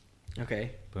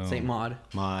 Okay. Boom. Saint Maud.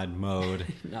 Mode.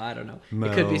 No, I don't know.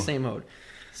 It could be Saint Mode.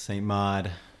 Saint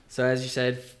Maud. So as you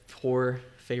said, 4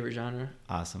 favorite genre.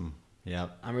 Awesome.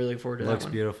 Yep. I'm really looking forward to that Looks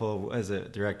one. beautiful. What is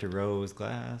it? Director Rose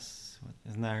Glass?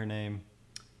 Isn't that her name?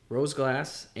 Rose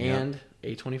Glass and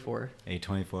A24.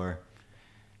 A24.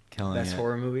 Killing Best it.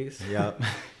 horror movies. Yep.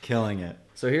 Killing it.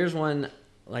 So here's one.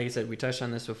 Like I said, we touched on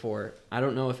this before. I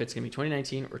don't know if it's going to be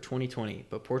 2019 or 2020,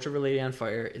 but Portrait of a Lady on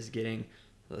Fire is getting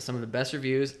some of the best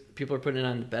reviews. People are putting it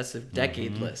on the best of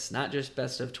decade list, not just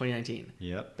best of 2019.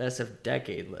 Yep. Best of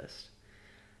decade list.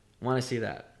 Want to see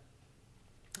that.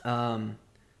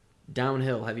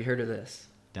 Downhill. Have you heard of this?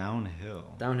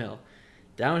 Downhill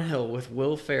with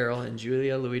Will Ferrell and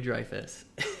Julia Louis-Dreyfus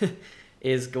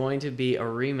is going to be a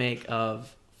remake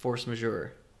of Force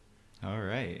Majeure. All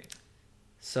right.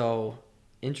 So,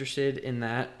 interested in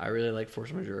that. I really like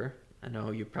Force Majeure. I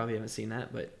know you probably haven't seen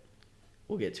that, but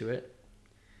we'll get to it.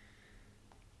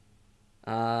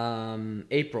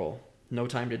 April, No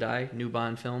Time to Die, new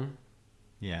Bond film.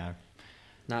 Yeah.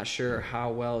 Not sure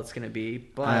how well it's going to be,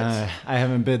 but I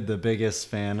haven't been the biggest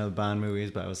fan of Bond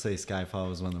movies, but I would say Skyfall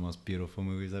was one of the most beautiful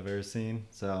movies I've ever seen.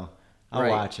 So I'll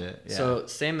watch it. Yeah. So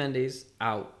Sam Mendes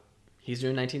out. He's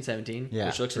doing 1917, Yeah,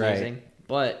 which looks amazing.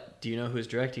 But do you know who's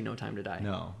directing No Time to Die?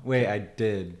 No. Wait, I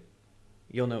did.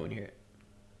 You'll know when you hear it.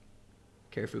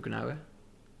 Cary Fukunaga.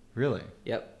 Really?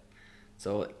 Yep.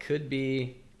 So it could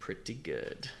be pretty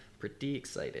good. Pretty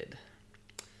excited.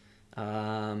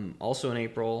 Also in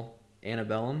April,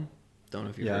 Annabellum. Don't know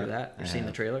if you've heard of that or seen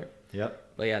the trailer.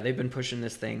 Yep. But yeah, they've been pushing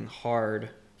this thing hard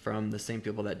from the same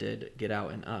people that did Get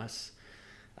Out and Us.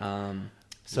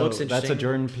 So looks that's a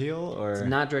Jordan Peele, or it's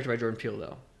not directed by Jordan Peele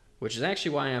though, which is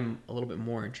actually why I'm a little bit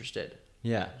more interested.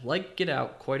 Yeah. Like Get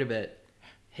Out quite a bit.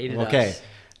 Hated Us. Okay.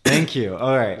 Thank you.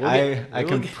 All right. I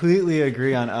completely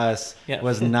agree on Us. Yeah.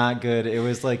 Was not good. It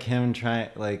was like him trying,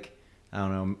 like, I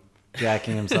don't know,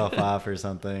 jacking himself off or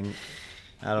something.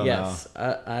 I don't know. Yes,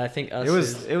 I think Us.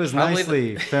 It was probably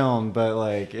nicely filmed, but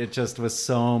like it just was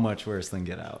so much worse than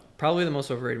Get Out. probably the most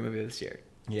overrated movie of this year.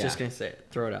 Yeah. Just gonna say it.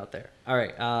 Throw it out there. All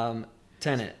right.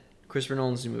 Tenet. Christopher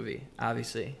Nolan's new movie.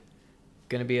 Obviously,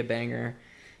 gonna be a banger.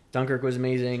 Dunkirk was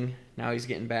amazing. Now he's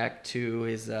getting back to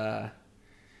his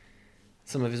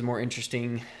some of his more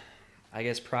interesting, I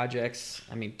guess, projects.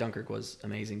 I mean, Dunkirk was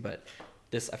amazing, but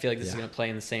I feel like this is gonna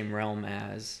play in the same realm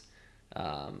as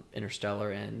Interstellar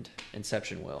and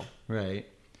Inception will. Right.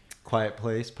 Quiet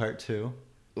Place Part 2.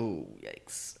 Ooh,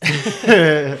 yikes.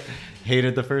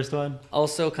 Hated the first one?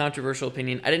 Also, controversial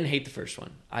opinion. I didn't hate the first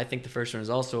one. I think the first one is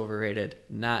also overrated.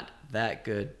 Not that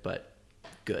good, but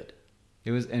good.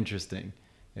 It was interesting.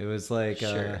 It was like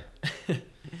Sure.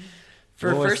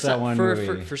 What was that one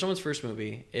movie? For someone's first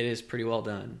movie, it is pretty well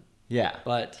done. Yeah.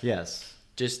 But Yes.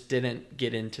 just didn't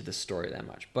get into the story that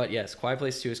much. But yes, Quiet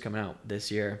Place 2 is coming out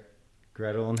this year.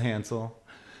 Gretel and Hansel.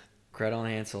 Gretel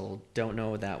and Hansel, don't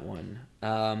know that one.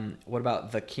 What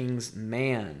about The King's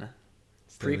Man?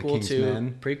 Still The King's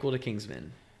Man? Prequel to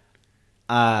Kingsman.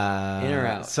 In or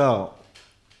out? So,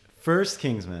 first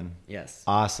Kingsman. Yes.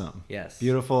 Awesome. Yes.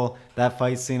 Beautiful. That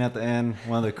fight scene at the end,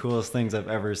 one of the coolest things I've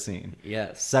ever seen.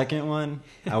 Yes. Second one,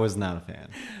 I was not a fan.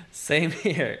 Same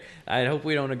here. I hope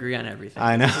we don't agree on everything.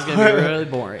 I know. This is going to be really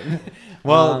boring.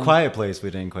 Well, Quiet Place,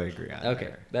 we didn't quite agree on. Okay,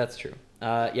 there. that's true.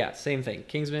 Yeah, same thing.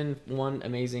 Kingsman 1,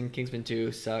 amazing. Kingsman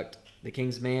 2 sucked. The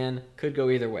King's Man could go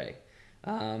either way.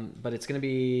 But it's going to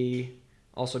be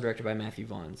also directed by Matthew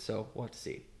Vaughn, so we'll have to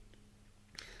see.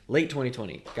 Late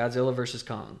 2020, Godzilla vs.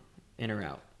 Kong, in or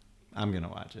out? I'm going to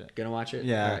watch it. Gonna watch it?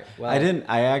 Yeah. All right. Well,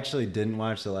 I actually didn't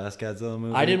watch the last Godzilla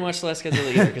movie. I didn't watch the last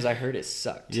Godzilla either because I heard it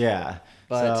sucked. Yeah.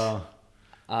 But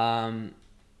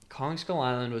Kong Skull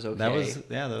Island was okay.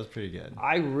 That was pretty good.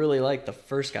 I really liked the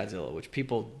first Godzilla, which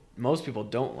most people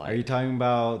don't like. Are you talking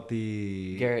about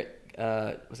the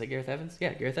was that Gareth Evans?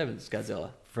 Yeah, Gareth Evans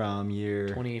Godzilla. From year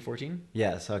 2014?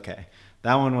 Yes, okay.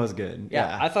 That one was good.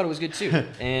 Yeah, I thought it was good too.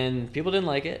 And people didn't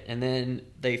like it. And then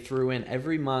they threw in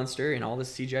every monster and all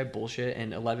this CGI bullshit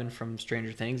and 11 from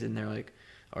Stranger Things. And they're like,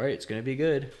 all right, it's going to be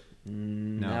good.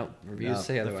 No, reviews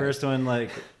say otherwise. The first one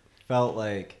felt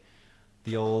like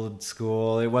the old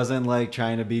school. It wasn't like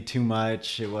trying to be too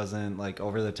much. It wasn't like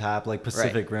over the top like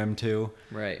Pacific Rim 2.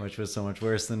 Right. Which was so much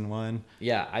worse than 1.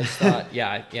 Yeah, I just thought,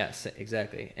 yes,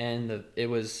 exactly. And it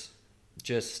was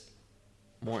just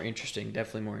more interesting,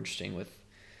 definitely more interesting with,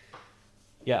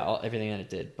 everything that it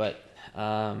did. But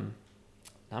not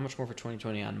much more for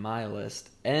 2020 on my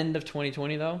list. End of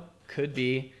 2020, though, could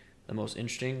be the most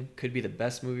interesting, could be the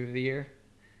best movie of the year.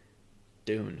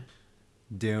 Dune.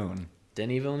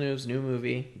 Denis Villeneuve's new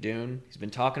movie, Dune. He's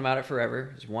been talking about it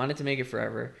forever. He's wanted to make it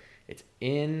forever. It's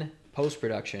in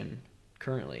post-production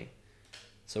currently.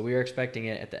 So we are expecting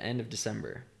it at the end of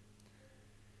December.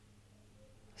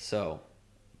 So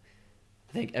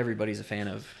I think everybody's a fan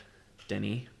of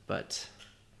Denis, but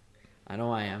I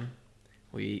know I am.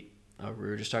 We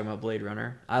were just talking about Blade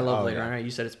Runner. I love Blade Runner.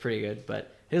 You said it's pretty good,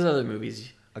 but his other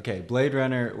movies... Okay, Blade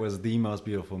Runner was the most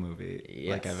beautiful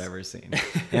movie I've ever seen.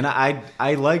 And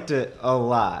I liked it a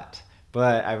lot.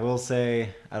 But I will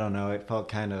say, I don't know, it felt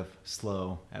kind of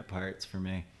slow at parts for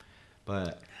me.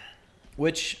 But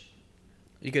which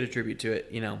you could attribute to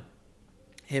it,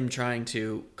 him trying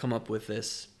to come up with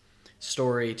this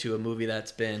story to a movie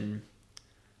that's been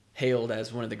hailed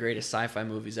as one of the greatest sci-fi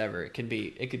movies ever. It could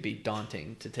be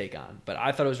daunting to take on. But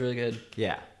I thought it was really good.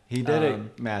 Yeah, he did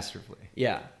it masterfully.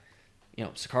 Yeah.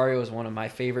 Sicario is one of my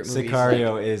favorite movies.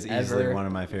 Sicario is easily ever. one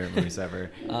of my favorite movies ever.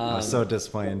 I was so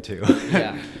disappointed too.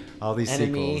 Yeah. All these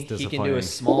Enemy, sequels, he can do a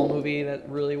small movie that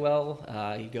really well.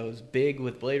 He goes big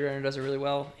with Blade Runner, does it really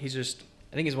well. I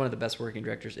think he's one of the best working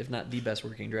directors, if not the best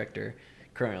working director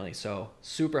currently. So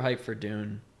super hyped for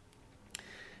Dune.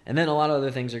 And then a lot of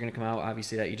other things are going to come out,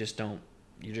 obviously, that you're just not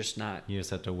You just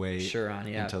have to wait sure on,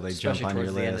 yeah, until they especially jump on your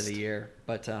towards the end of list. the year.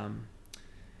 But I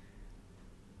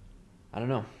don't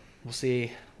know. We'll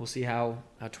see how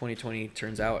 2020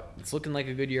 turns out. It's looking like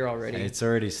a good year already. It's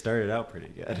already started out pretty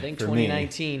good. I think for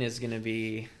 2019 is going to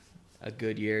be a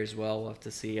good year as well. We'll have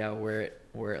to see where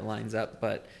it lines up.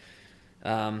 But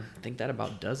I think that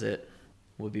about does it.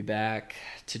 We'll be back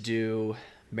to do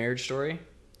Marriage Story.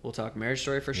 We'll talk Marriage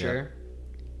Story for sure.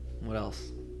 What else?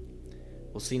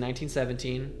 We'll see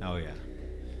 1917. Oh, yeah.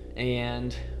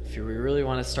 And if we really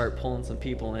want to start pulling some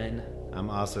people in,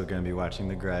 I'm also going to be watching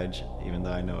The Grudge, even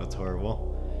though I know it's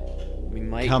horrible. we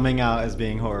might... Coming out as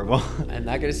being horrible. I'm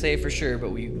not going to say for sure,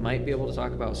 but we might be able to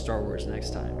talk about Star Wars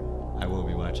next time. I will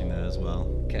be watching that as well.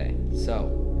 Okay,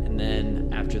 so, and then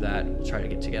after that, we'll try to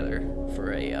get together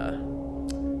for a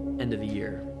end of the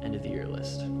year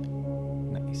list.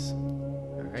 Nice.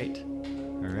 All right.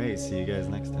 All right, see you guys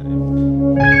next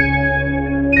time.